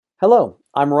Hello,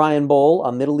 I'm Ryan Bohl,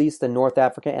 a Middle East and North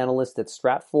Africa analyst at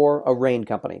Stratfor, a RANE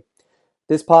company.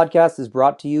 This podcast is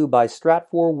brought to you by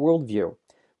Stratfor Worldview,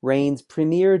 RANE's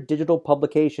premier digital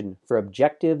publication for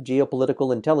objective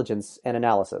geopolitical intelligence and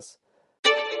analysis.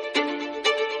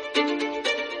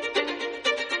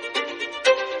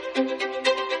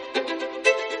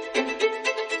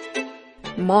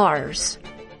 Mars,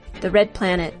 the red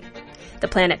planet, the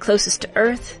planet closest to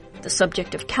Earth, the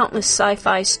subject of countless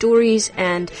sci-fi stories,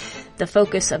 and the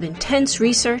focus of intense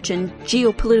research and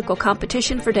geopolitical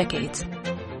competition for decades.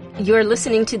 You're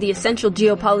listening to the Essential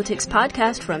Geopolitics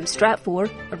podcast from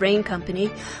Stratfor, a RANE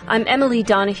company. I'm Emily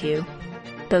Donahue.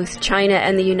 Both China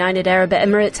and the United Arab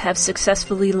Emirates have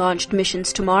successfully launched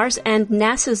missions to Mars, and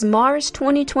NASA's Mars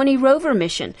 2020 rover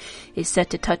mission is set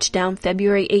to touch down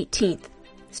February 18th.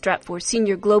 Stratfor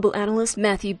senior global analyst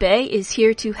Matthew Bey is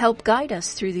here to help guide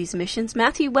us through these missions.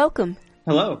 Matthew, welcome.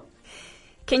 Hello.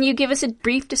 Can you give us a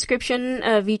brief description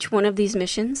of each one of these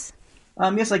missions?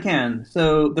 Yes, I can.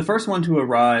 So the first one to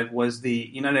arrive was the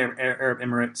United Arab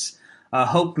Emirates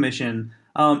HOPE mission.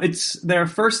 It's their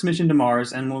first mission to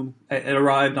Mars, and it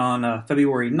arrived on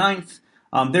February 9th.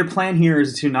 Their plan here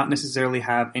is to not necessarily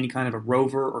have any kind of a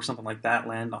rover or something like that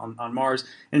land on Mars.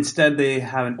 Instead, they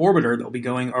have an orbiter that will be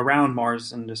going around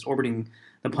Mars and just orbiting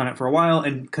the planet for a while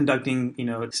and conducting,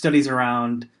 studies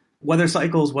around weather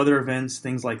cycles, weather events,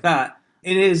 things like that.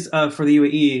 It is, for the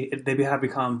UAE, they have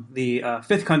become the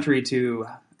fifth country to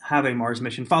have a Mars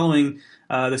mission following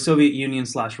the Soviet Union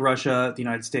 / Russia, the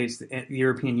United States, the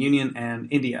European Union, and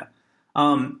India.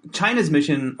 China's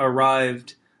mission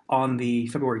arrived on the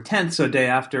February 10th, so a day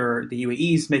after the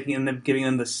UAE's, giving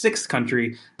them the sixth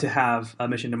country to have a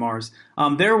mission to Mars.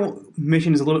 Their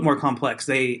mission is a little bit more complex.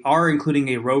 They are including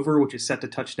a rover, which is set to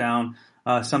touch down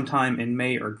sometime in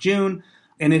May or June.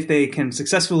 And if they can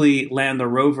successfully land the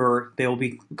rover, they will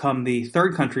become the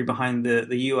third country behind the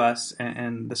U.S.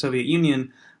 and the Soviet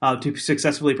Union to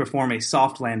successfully perform a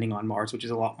soft landing on Mars, which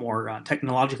is a lot more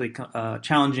technologically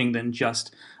challenging than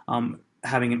just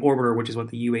having an orbiter, which is what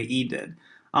the UAE did.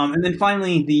 And then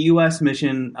finally, the U.S.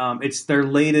 mission, it's their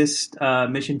latest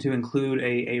mission to include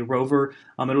a rover.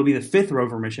 It'll be the fifth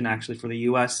rover mission, actually, for the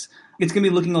U.S. It's going to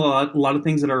be looking at a lot of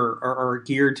things that are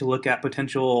geared to look at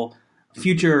potential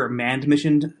future manned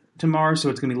mission to Mars. So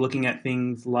it's going to be looking at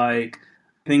things like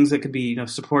things that could be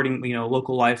supporting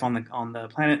local life on the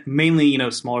planet, mainly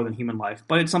smaller than human life.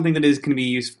 But it's something that is going to be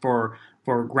used for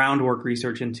groundwork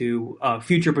research into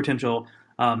future potential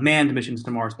manned missions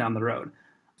to Mars down the road.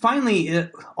 Finally,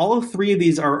 all three of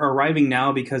these are arriving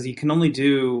now because you can only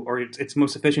do, or it's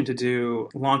most efficient to do,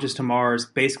 launches to Mars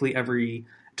basically every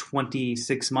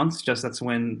 26 months. Just that's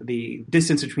when the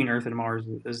distance between Earth and Mars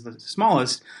is the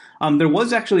smallest. There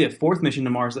was actually a fourth mission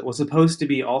to Mars that was supposed to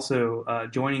be also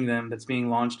joining them, that's being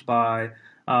launched by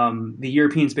the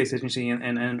European Space Agency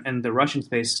and the Russian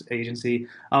Space Agency.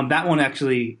 That one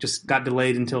actually just got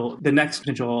delayed until the next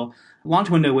potential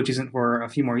launch window, which isn't for a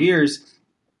few more years.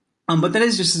 But that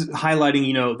is just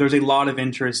highlighting, there's a lot of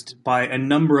interest by a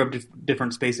number of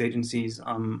different space agencies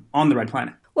on the Red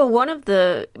Planet. Well, one of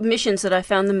the missions that I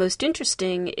found the most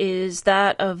interesting is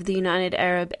that of the United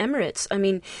Arab Emirates. I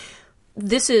mean,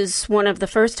 this is one of the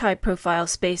first high-profile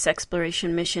space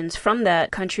exploration missions from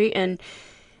that country, and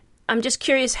I'm just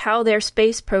curious how their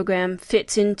space program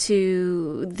fits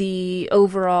into the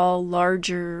overall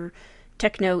larger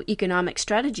techno-economic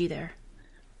strategy there.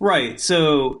 Right.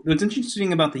 So what's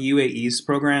interesting about the UAE's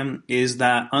program is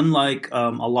that unlike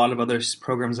a lot of other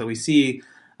programs that we see,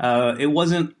 it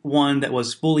wasn't one that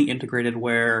was fully integrated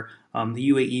where the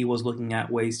UAE was looking at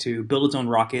ways to build its own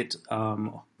rocket.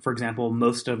 For example,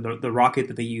 most of the rocket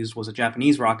that they used was a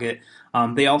Japanese rocket.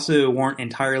 They also weren't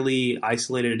entirely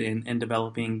isolated in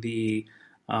developing the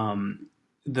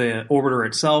orbiter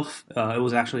itself. It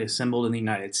was actually assembled in the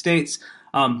United States.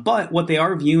 But what they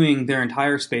are viewing their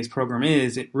entire space program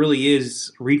it really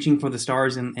is reaching for the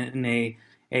stars in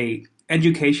a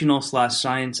educational /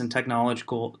 science and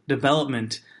technological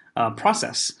development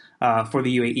process for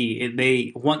the UAE.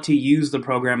 They want to use the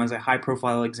program as a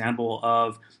high-profile example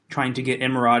of trying to get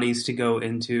Emiratis to go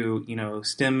into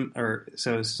STEM, or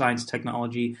so science,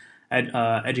 technology,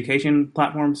 education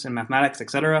platforms and mathematics,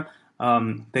 etc.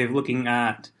 They're looking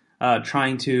at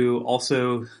trying to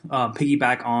also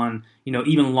piggyback on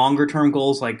even longer term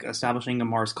goals like establishing a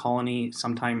Mars colony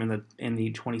sometime in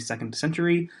the 22nd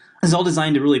century. It's all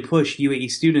designed to really push UAE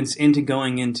students into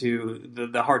going into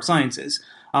the hard sciences.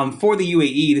 For the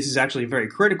UAE, this is actually very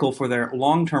critical for their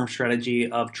long-term strategy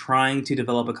of trying to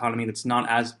develop an economy that's not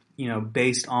as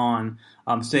based on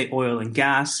say oil and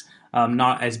gas,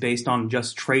 not as based on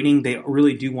just trading. They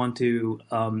really do want to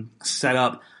set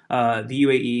up the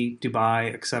UAE,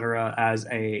 Dubai, etc., as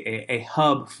a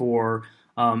hub for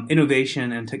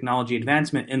innovation and technology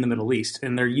advancement in the Middle East.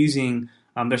 And they're using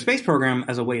their space program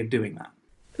as a way of doing that.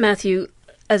 Matthew,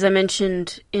 as I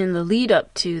mentioned in the lead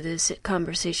up to this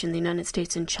conversation, the United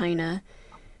States and China,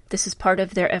 this is part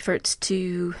of their efforts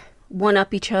to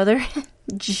one-up each other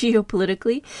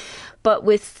geopolitically, but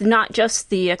with not just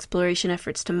the exploration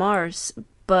efforts to Mars,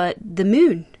 but the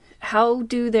moon. How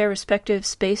do their respective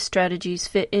space strategies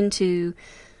fit into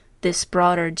this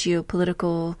broader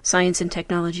geopolitical science and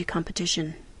technology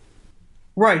competition?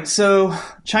 Right. So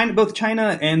both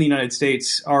China and the United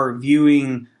States are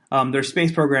viewing their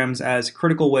space programs as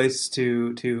critical ways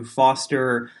to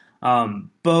foster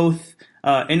both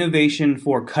innovation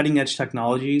for cutting edge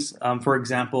technologies. For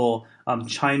example,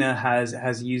 China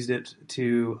has used it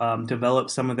to develop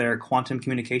some of their quantum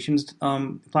communications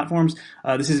platforms.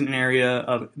 This is an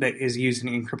area that is used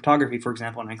in cryptography, for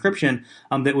example, and encryption,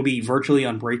 that would be virtually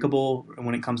unbreakable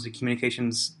when it comes to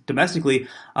communications domestically.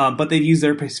 But they've used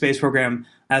their space program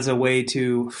as a way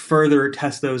to further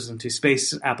test those into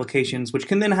space applications, which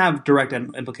can then have direct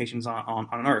implications on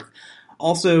Earth.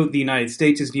 Also, the United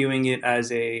States is viewing it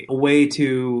as a way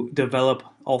to develop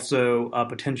also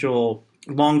potential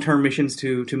long-term missions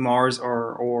to Mars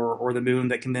or the moon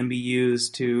that can then be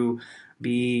used to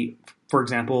be, for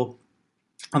example,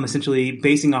 essentially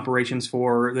basing operations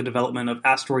for the development of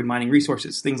asteroid mining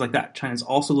resources, things like that. China's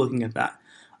also looking at that.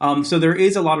 So there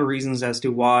is a lot of reasons as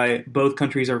to why both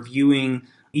countries are viewing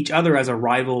each other as a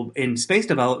rival in space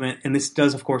development, and this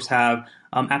does, of course, have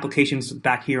applications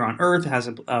back here on Earth, has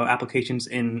applications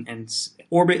in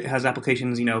orbit, has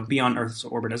applications beyond Earth's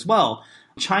orbit as well.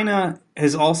 China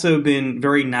has also been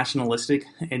very nationalistic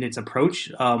in its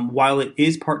approach. While it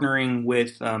is partnering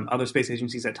with other space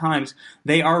agencies at times,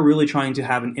 they are really trying to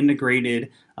have an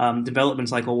integrated development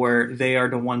cycle where they are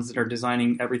the ones that are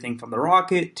designing everything from the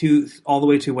rocket to all the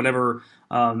way to whatever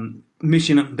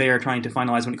mission they are trying to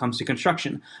finalize when it comes to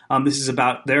construction. This is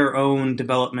about their own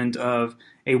development of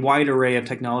a wide array of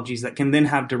technologies that can then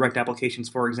have direct applications,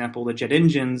 for example, the jet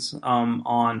engines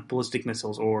on ballistic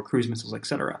missiles or cruise missiles,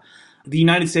 etc. The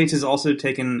United States has also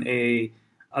taken a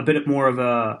bit more of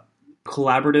a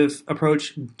collaborative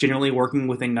approach, generally working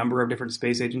with a number of different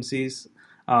space agencies.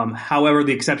 However,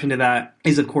 the exception to that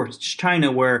is, of course,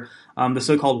 China, where the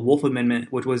so-called Wolf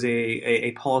Amendment, which was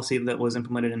a policy that was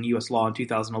implemented in U.S. law in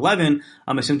 2011,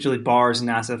 essentially bars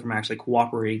NASA from actually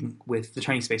cooperating with the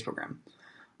Chinese space program.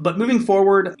 But moving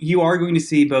forward, you are going to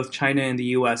see both China and the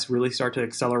U.S. really start to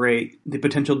accelerate the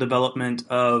potential development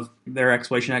of their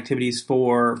exploration activities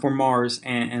for Mars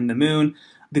and the moon.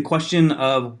 The question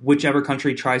of whichever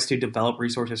country tries to develop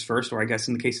resources first, or I guess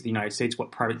in the case of the United States,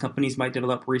 what private companies might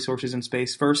develop resources in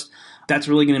space first, that's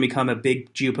really going to become a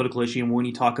big geopolitical issue. And when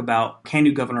you talk about can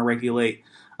you govern or regulate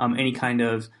any kind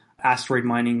of asteroid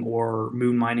mining or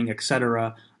moon mining,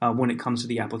 etc., when it comes to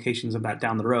the applications of that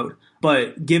down the road.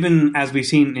 But given, as we've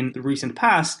seen in the recent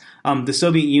past, the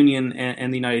Soviet Union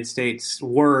and the United States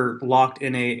were locked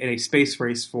in a space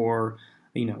race for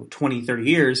 20, 30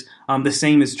 years. The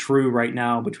same is true right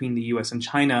now between the U.S. and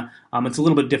China. It's a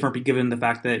little bit different given the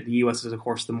fact that the U.S. is, of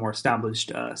course, the more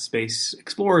established space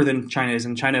explorer than China is.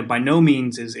 And China by no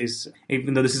means is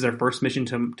even though this is their first mission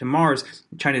to Mars,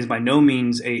 China is by no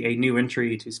means a new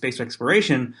entry to space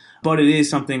exploration. But it is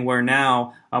something where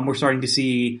now we're starting to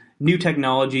see new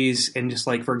technologies and just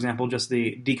like, for example, just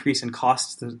the decrease in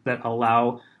costs that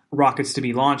allow rockets to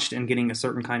be launched and getting a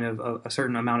certain kind of a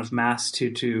certain amount of mass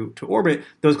to orbit,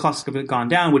 those costs have gone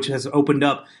down, which has opened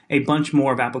up a bunch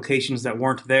more of applications that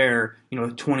weren't there,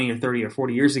 20 or 30 or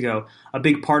 40 years ago. A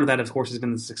big part of that, of course, has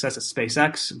been the success of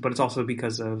SpaceX, but it's also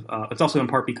in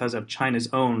part because of China's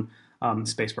own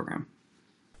space program.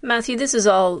 Matthew, this is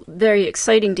all very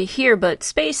exciting to hear, but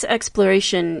space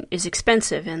exploration is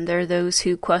expensive, and there are those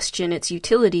who question its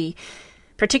utility,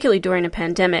 particularly during a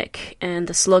pandemic and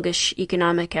the sluggish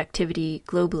economic activity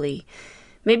globally.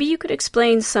 Maybe you could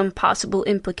explain some possible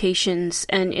implications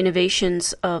and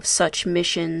innovations of such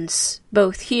missions,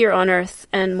 both here on Earth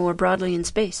and more broadly in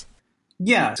space.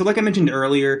 Yeah, so like I mentioned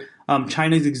earlier,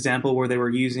 China's example where they were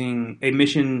using a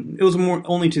mission, it was more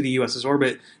only to the U.S.'s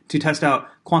orbit to test out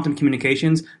quantum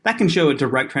communications. That can show a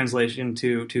direct translation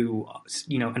to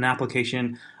an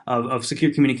application of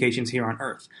secure communications here on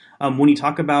Earth. When you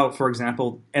talk about, for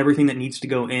example, everything that needs to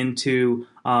go into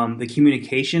the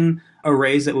communication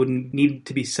arrays that would need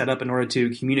to be set up in order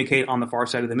to communicate on the far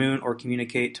side of the moon or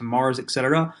communicate to Mars,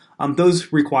 etc.,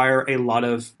 those require a lot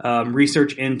of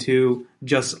research into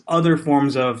just other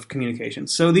forms of communication.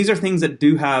 So these are things that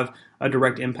do have a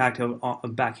direct impact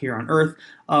of back here on Earth.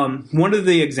 One of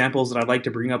the examples that I'd like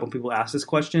to bring up when people ask this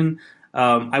question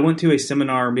I went to a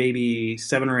seminar maybe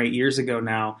 7 or 8 years ago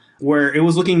now, where it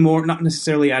was looking more, not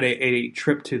necessarily at a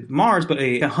trip to Mars, but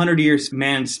a 100 years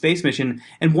manned space mission.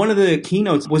 And one of the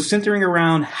keynotes was centering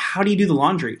around how do you do the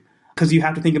laundry? Because you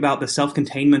have to think about the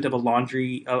self-containment of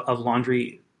laundry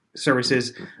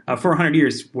services for 100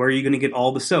 years. Where are you going to get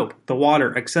all the soap, the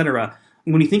water, etc.?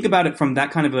 When you think about it from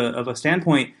that kind of a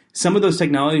standpoint, some of those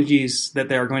technologies that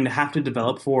they are going to have to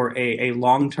develop for a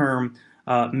long-term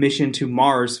mission to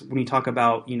Mars, when you talk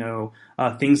about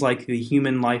things like the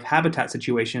human life habitat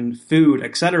situation, food,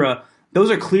 etc., those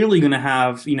are clearly going to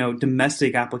have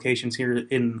domestic applications here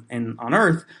on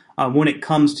Earth when it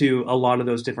comes to a lot of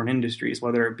those different industries,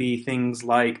 whether it be things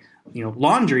like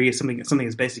laundry is something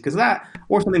as basic as that,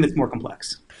 or something that's more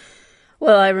complex.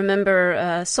 Well, I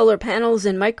remember solar panels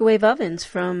and microwave ovens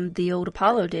from the old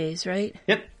Apollo days, right?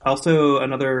 Yep. Also,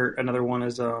 another one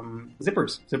is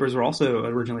zippers. Zippers were also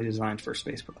originally designed for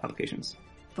space applications.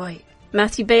 Boy,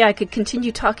 Matthew Bey, I could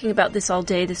continue talking about this all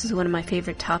day. This is one of my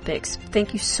favorite topics.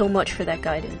 Thank you so much for that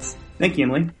guidance. Thank you,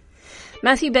 Emily.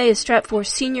 Matthew Bey is Stratfor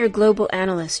Senior Global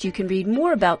Analyst. You can read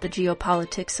more about the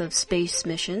geopolitics of space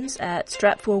missions at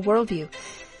Stratfor Worldview.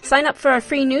 Sign up for our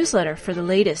free newsletter for the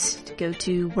latest. Go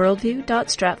to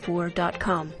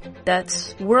worldview.stratfor.com.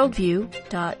 That's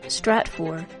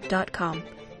worldview.stratfor.com.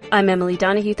 I'm Emily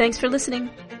Donahue. Thanks for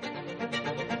listening.